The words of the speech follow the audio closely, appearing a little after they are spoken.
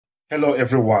Hello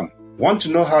everyone. Want to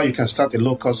know how you can start a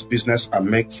low-cost business and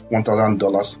make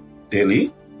 $1,000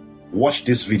 daily? Watch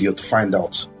this video to find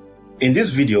out. In this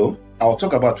video, I'll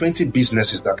talk about 20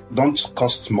 businesses that don't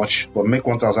cost much but make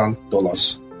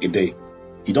 $1,000 a day.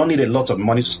 You don't need a lot of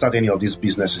money to start any of these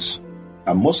businesses,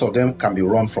 and most of them can be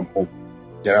run from home.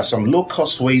 There are some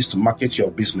low-cost ways to market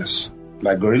your business,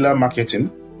 like guerrilla marketing,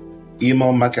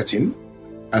 email marketing,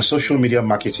 and social media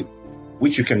marketing,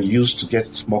 which you can use to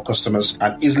get more customers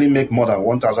and easily make more than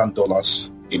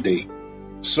 $1,000 a day.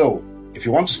 So, if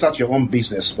you want to start your own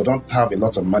business but don't have a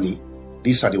lot of money,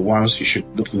 these are the ones you should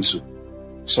look into.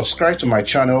 Subscribe to my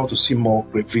channel to see more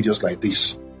great videos like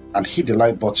this, and hit the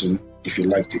like button if you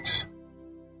liked it.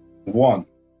 1.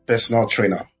 Personal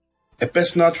trainer. A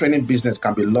personal training business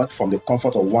can be launched from the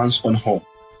comfort of one's own home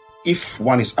if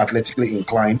one is athletically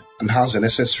inclined and has the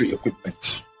necessary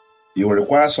equipment. You will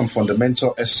require some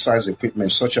fundamental exercise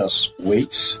equipment such as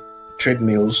weights,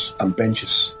 treadmills, and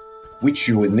benches, which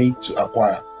you will need to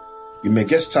acquire. You may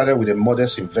get started with a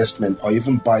modest investment or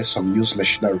even buy some used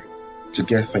machinery to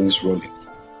get things rolling.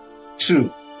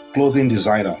 2. Clothing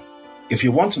designer. If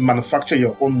you want to manufacture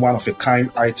your own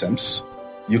one-of-a-kind items,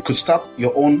 you could start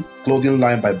your own clothing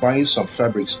line by buying some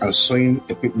fabrics and sewing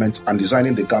equipment and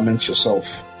designing the garments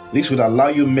yourself. This would allow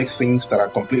you to make things that are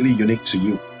completely unique to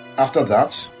you. After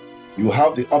that, you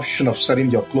have the option of selling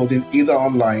your clothing either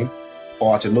online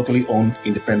or at a locally owned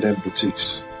independent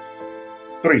boutiques.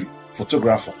 3.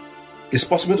 Photographer. It's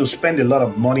possible to spend a lot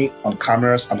of money on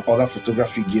cameras and other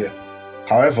photography gear.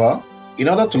 However, in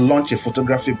order to launch a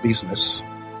photography business,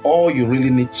 all you really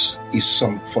need is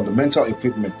some fundamental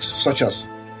equipment such as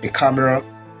a camera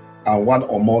and one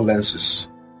or more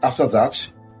lenses. After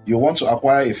that, you want to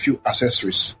acquire a few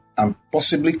accessories and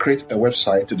possibly create a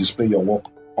website to display your work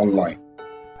online.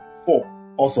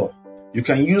 4. Author. You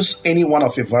can use any one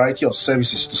of a variety of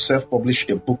services to self-publish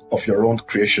a book of your own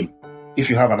creation if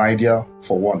you have an idea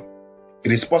for one.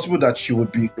 It is possible that you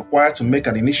would be required to make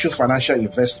an initial financial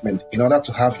investment in order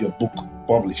to have your book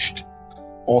published.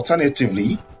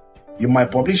 Alternatively, you might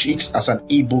publish it as an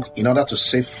ebook in order to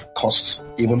save costs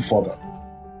even further.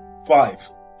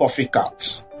 5. Coffee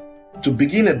carts. To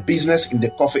begin a business in the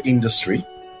coffee industry,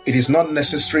 it is not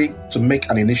necessary to make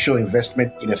an initial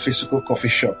investment in a physical coffee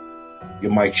shop. You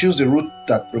might choose the route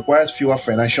that requires fewer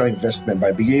financial investment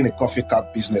by beginning a coffee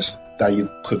cart business that you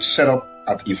could set up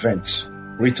at events,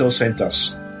 retail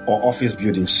centers, or office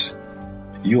buildings.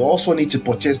 You also need to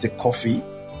purchase the coffee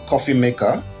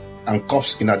maker, and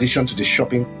cups in addition to the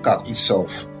shopping cart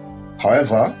itself.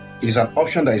 However, it is an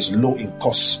option that is low in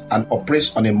cost and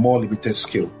operates on a more limited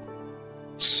scale.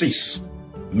 6.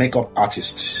 Makeup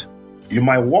artists. You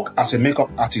might work as a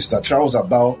makeup artist that travels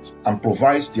about and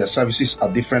provides their services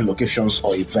at different locations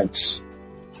or events.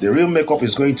 The real makeup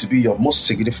is going to be your most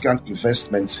significant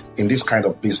investment in this kind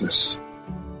of business.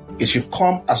 It should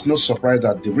come as no surprise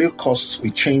that the real costs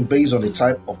will change based on the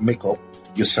type of makeup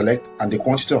you select and the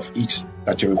quantity of it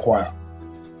that you require.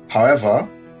 However,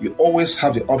 you always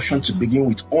have the option to begin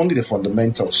with only the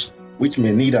fundamentals, which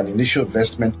may need an initial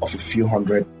investment of a few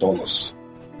 $100s.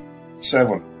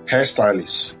 7.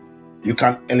 Hairstylists. You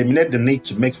can eliminate the need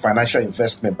to make financial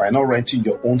investment by not renting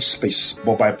your own space,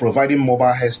 but by providing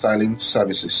mobile hairstyling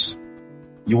services.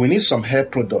 You will need some hair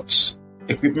products,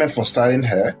 equipment for styling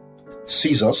hair,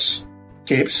 scissors,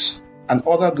 capes, and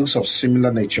other goods of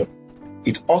similar nature.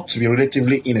 It ought to be a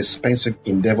relatively inexpensive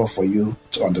endeavor for you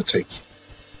to undertake.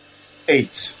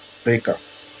 8. Baker.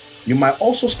 You might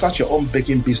also start your own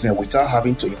baking business without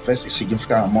having to invest a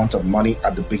significant amount of money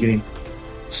at the beginning.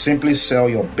 Simply sell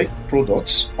your baked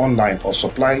products online or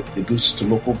supply the goods to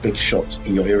local bake shops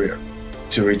in your area.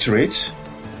 To reiterate,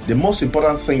 the most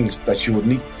important things that you will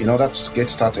need in order to get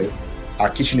started are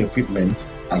kitchen equipment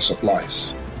and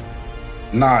supplies.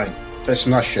 9.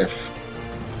 Personal chef.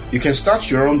 You can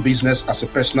start your own business as a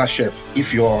personal chef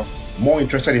if you're more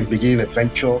interested in beginning a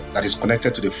venture that is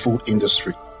connected to the food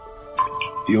industry.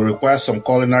 You require some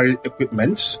culinary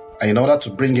equipment, and in order to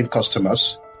bring in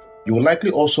customers, you will likely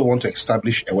also want to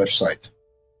establish a website.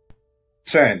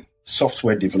 10.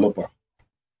 Software developer.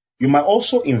 You might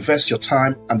also invest your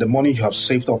time and the money you have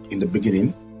saved up in the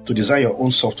beginning to design your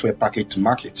own software package to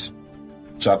market.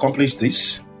 To accomplish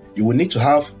this, you will need to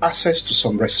have access to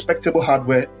some respectable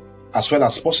hardware as well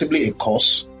as possibly a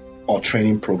course or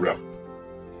training program.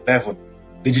 11.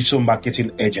 Digital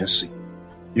marketing agency.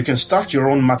 You can start your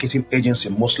own marketing agency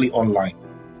mostly online,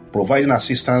 providing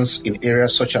assistance in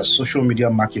areas such as social media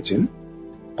marketing,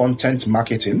 content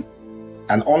marketing,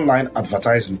 and online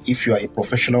advertising if you are a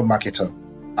professional marketer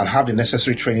and have the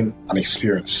necessary training and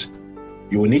experience.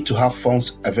 You will need to have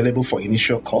funds available for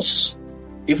initial costs,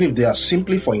 even if they are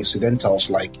simply for incidentals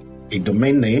like a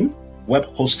domain name, web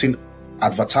hosting,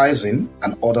 advertising,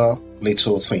 and other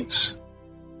little things.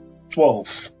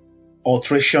 12.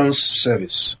 Alterations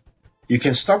service. You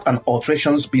can start an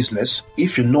alterations business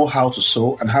if you know how to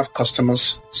sew and have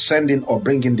customers send in or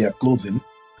bring in their clothing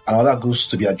and other goods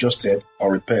to be adjusted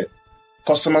or repaired.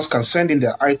 Customers can send in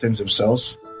their items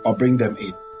themselves or bring them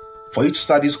in. For you to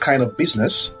start this kind of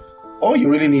business, all you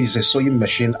really need is a sewing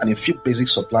machine and a few basic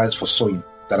supplies for sewing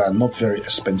that are not very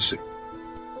expensive.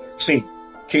 13.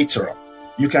 Caterer.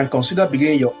 You can consider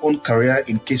beginning your own career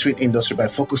in catering industry by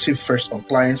focusing first on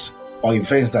clients or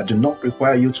events that do not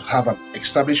require you to have an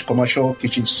established commercial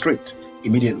kitchen straight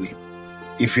immediately.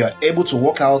 If you are able to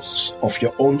work out of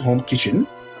your own home kitchen,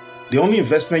 the only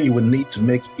investment you will need to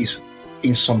make is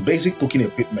in some basic cooking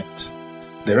equipment.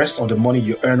 The rest of the money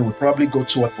you earn will probably go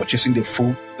toward purchasing the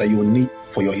food that you will need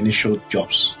for your initial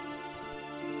jobs.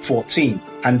 14.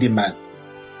 Handyman.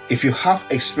 If you have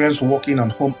experience working on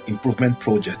home improvement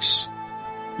projects,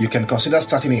 you can consider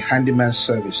starting a handyman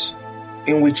service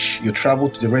in which you travel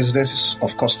to the residences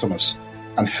of customers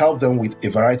and help them with a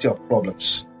variety of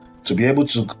problems. To be able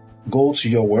to go to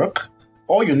your work,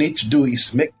 all you need to do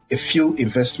is make a few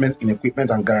investments in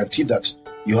equipment and guarantee that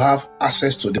you have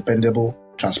access to dependable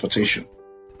transportation.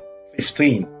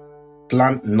 15.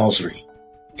 Plant nursery.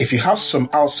 If you have some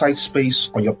outside space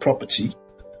on your property,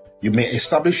 you may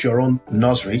establish your own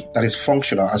nursery that is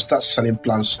functional and start selling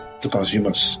plants to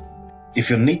consumers. If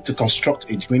you need to construct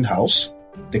a greenhouse,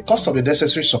 the cost of the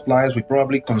necessary supplies will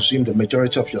probably consume the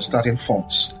majority of your starting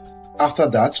funds. After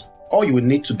that, all you will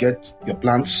need to get your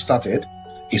plants started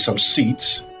is some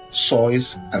seeds,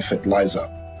 soils, and fertilizer.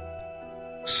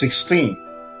 16.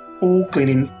 Pool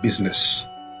cleaning business.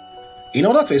 In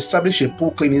order to establish a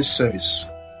pool cleaning service,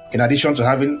 in addition to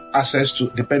having access to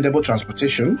dependable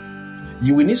transportation,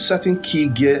 you will need certain key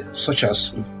gear such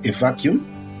as a vacuum,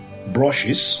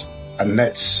 brushes, and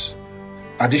nets.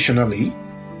 Additionally,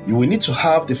 you will need to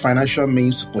have the financial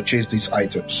means to purchase these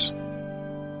items.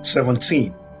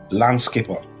 17.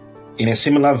 Landscaper. In a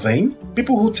similar vein,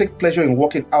 people who take pleasure in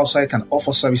working outside can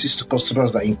offer services to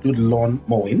customers that include lawn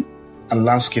mowing and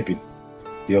landscaping.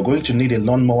 You are going to need a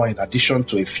lawnmower in addition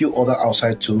to a few other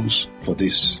outside tools for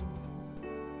this.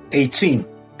 18.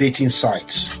 Dating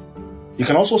sites. You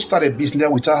can also start a business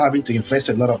without having to invest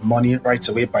a lot of money right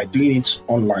away by doing it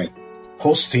online.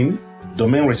 Hosting,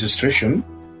 domain registration,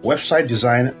 website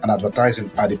design, and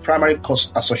advertising are the primary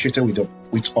costs associated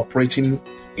with operating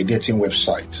a dating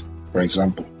website, for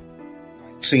example.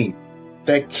 19.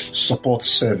 Tech support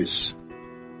service.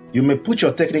 You may put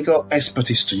your technical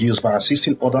expertise to use by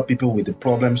assisting other people with the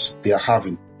problems they are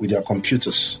having with their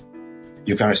computers.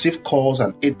 You can receive calls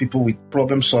and aid people with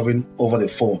problem solving over the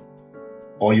phone,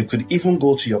 or you could even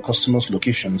go to your customers'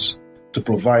 locations to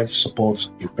provide support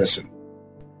in person.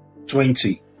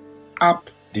 20. App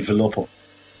developer.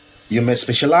 You may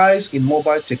specialize in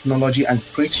mobile technology and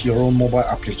create your own mobile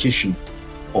application,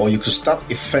 or you could start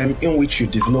a firm in which you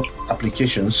develop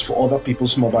applications for other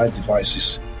people's mobile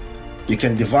devices. You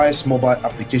can devise mobile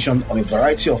applications on a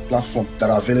variety of platforms that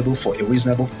are available for a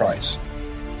reasonable price.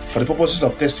 For the purposes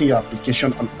of testing your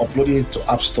application and uploading it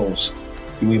to app stores,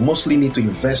 you will mostly need to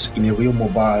invest in a real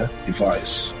mobile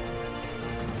device.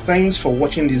 Thanks for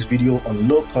watching this video on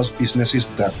low-cost businesses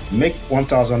that make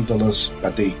 $1,000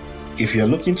 per day. If you're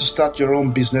looking to start your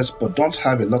own business but don't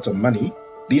have a lot of money,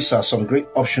 these are some great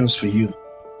options for you.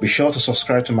 Be sure to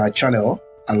subscribe to my channel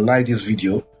and like this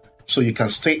video so you can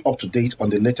stay up to date on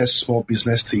the latest small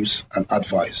business tips and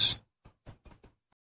advice.